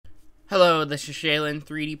Hello, this is Shaylin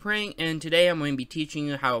 3D Printing, and today I'm going to be teaching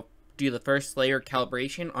you how to do the first layer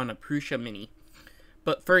calibration on a Prusa Mini.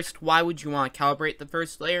 But first, why would you want to calibrate the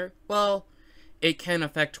first layer? Well, it can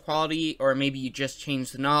affect quality, or maybe you just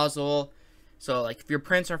change the nozzle. So, like, if your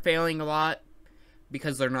prints are failing a lot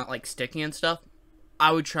because they're not, like, sticking and stuff,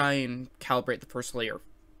 I would try and calibrate the first layer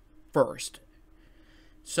first.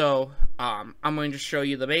 So, I'm going to show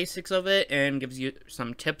you the basics of it and gives you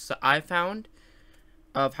some tips that I found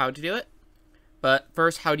of how to do it. But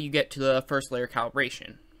first, how do you get to the first layer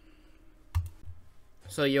calibration?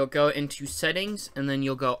 So you'll go into settings, and then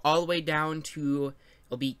you'll go all the way down to,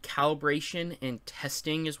 it'll be calibration and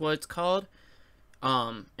testing is what it's called.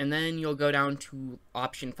 And then you'll go down to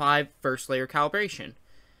option 5, first layer calibration.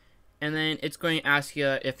 And then it's going to ask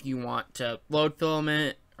you if you want to load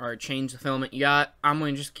filament or change the filament you got. I'm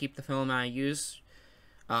going to just keep the filament I use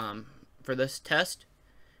for this test.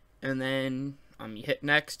 And then you hit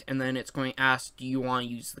next, and then it's going to ask, do you want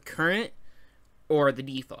to use the current or the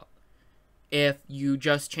default? If you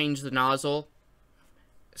just change the nozzle,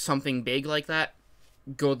 something big like that,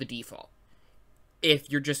 go the default. If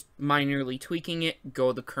you're just minorly tweaking it,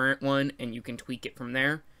 go the current one, and you can tweak it from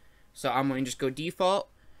there. So I'm going to just go default.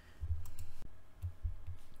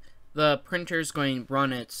 The printer is going to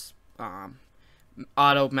run its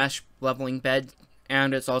auto mesh leveling bed,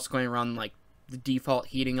 and it's also going to run like the default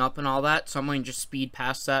heating up and all that, so I'm going to just speed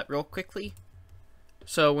past that real quickly.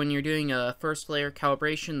 So when you're doing a first layer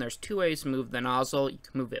calibration, there's two ways to move the nozzle. You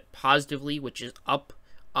can move it positively, which is up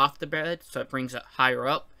off the bed, so it brings it higher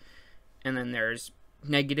up, and then there's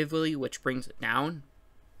negatively, which brings it down.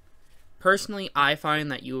 Personally, I find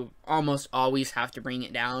that you almost always have to bring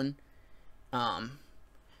it down.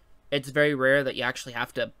 It's very rare that you actually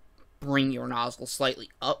have to bring your nozzle slightly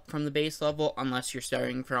up from the base level, unless you're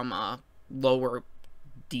starting from a lower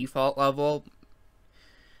default level.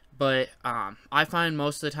 But I find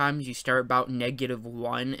most of the times you start about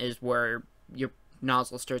 -1 is where your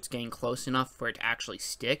nozzle starts getting close enough for it to actually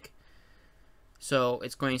stick. So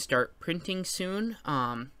it's going to start printing soon.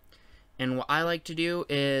 And what I like to do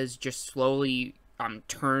is just slowly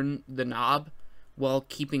turn the knob while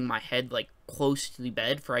keeping my head like close to the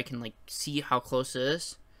bed, for I can like see how close it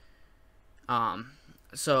is.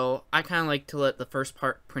 So I kind of like to let the first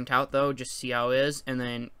part print out though, just see how it is, and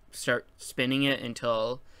then start spinning it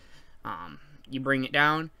until you bring it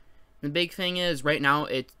down. The big thing is right now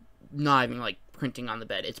it's not even like printing on the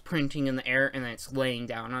bed, it's printing in the air and then it's laying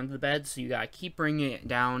down on the bed, so you gotta keep bringing it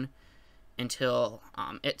down until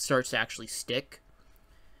it starts to actually stick.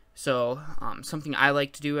 So something I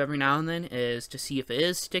like to do every now and then is to see if it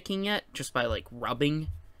is sticking yet, just by like rubbing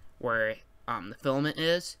where the filament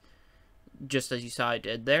is, just as you saw I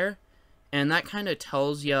did there. And that kind of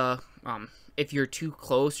tells you if you're too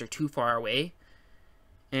close or too far away.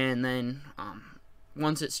 And then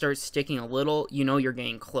once it starts sticking a little, you know you're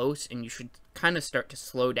getting close, and you should kind of start to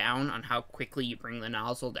slow down on how quickly you bring the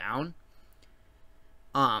nozzle down.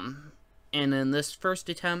 And in this first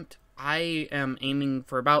attempt, I am aiming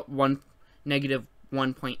for about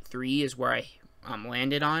 -1.3 is where I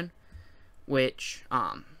landed on, which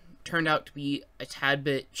turned out to be a tad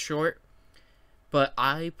bit short. But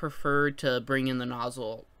I prefer to bring in the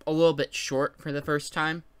nozzle a little bit short for the first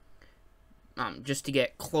time, just to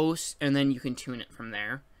get close, and then you can tune it from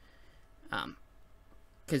there.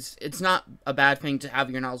 Because it's not a bad thing to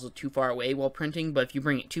have your nozzle too far away while printing, but if you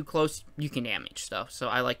bring it too close, you can damage stuff. So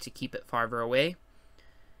I like to keep it farther away.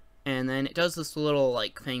 And then it does this little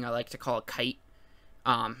like thing I like to call a kite.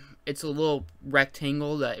 It's a little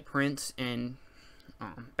rectangle that it prints in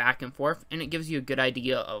back and forth, and it gives you a good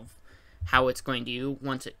idea of how it's going to do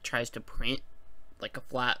once it tries to print like a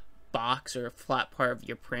flat box or a flat part of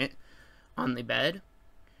your print on the bed.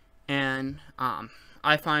 And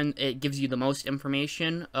I find it gives you the most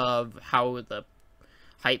information of how the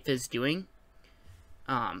height is doing.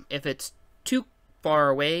 If it's too far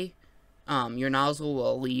away, your nozzle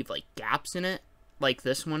will leave like gaps in it, like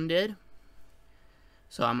this one did.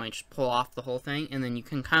 So I might just pull off the whole thing, and then you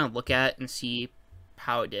can kind of look at it and see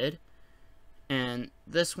how it did. And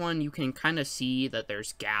this one, you can kind of see that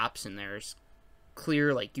there's gaps and there's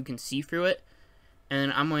clear, like you can see through it.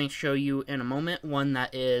 And I'm going to show you in a moment one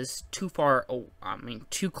that is too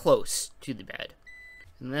close to the bed.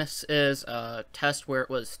 And this is a test where it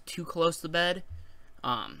was too close to the bed.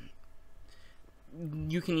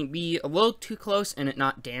 You can be a little too close and it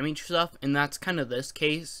not damage stuff, and that's kind of this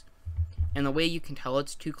case. And the way you can tell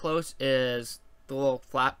it's too close is the little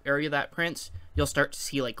flap area that prints. You'll start to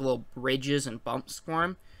see like little ridges and bumps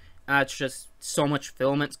form. It's just so much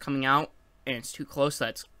filament's coming out, and it's too close that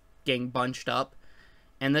it's getting bunched up.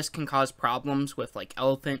 and this can cause problems with like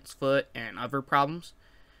elephant's foot and other problems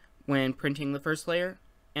when printing the first layer.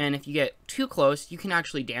 And if you get too close, you can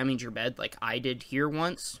actually damage your bed like I did here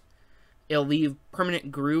once. It'll leave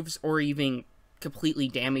permanent grooves or even completely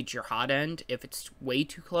damage your hot end if it's way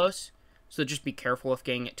too close. So just be careful of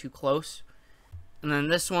getting it too close. And then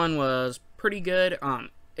this one was pretty good.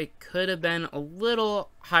 It could have been a little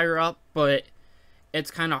higher up, but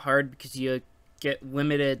it's kind of hard because you get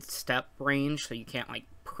limited step range, so you can't like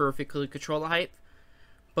perfectly control the height.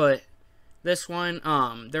 But this one,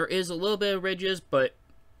 there is a little bit of ridges, but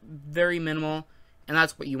very minimal, and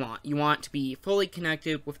that's what you want. You want to be fully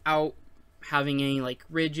connected without having any like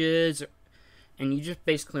ridges, and you just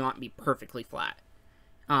basically want to be perfectly flat.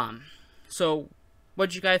 So what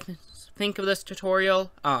did you guys think of this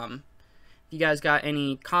tutorial? If you guys got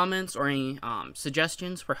any comments or any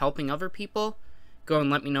suggestions for helping other people, go and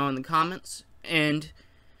let me know in the comments. And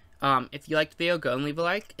if you liked the video, go and leave a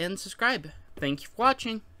like and subscribe. Thank you for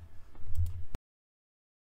watching.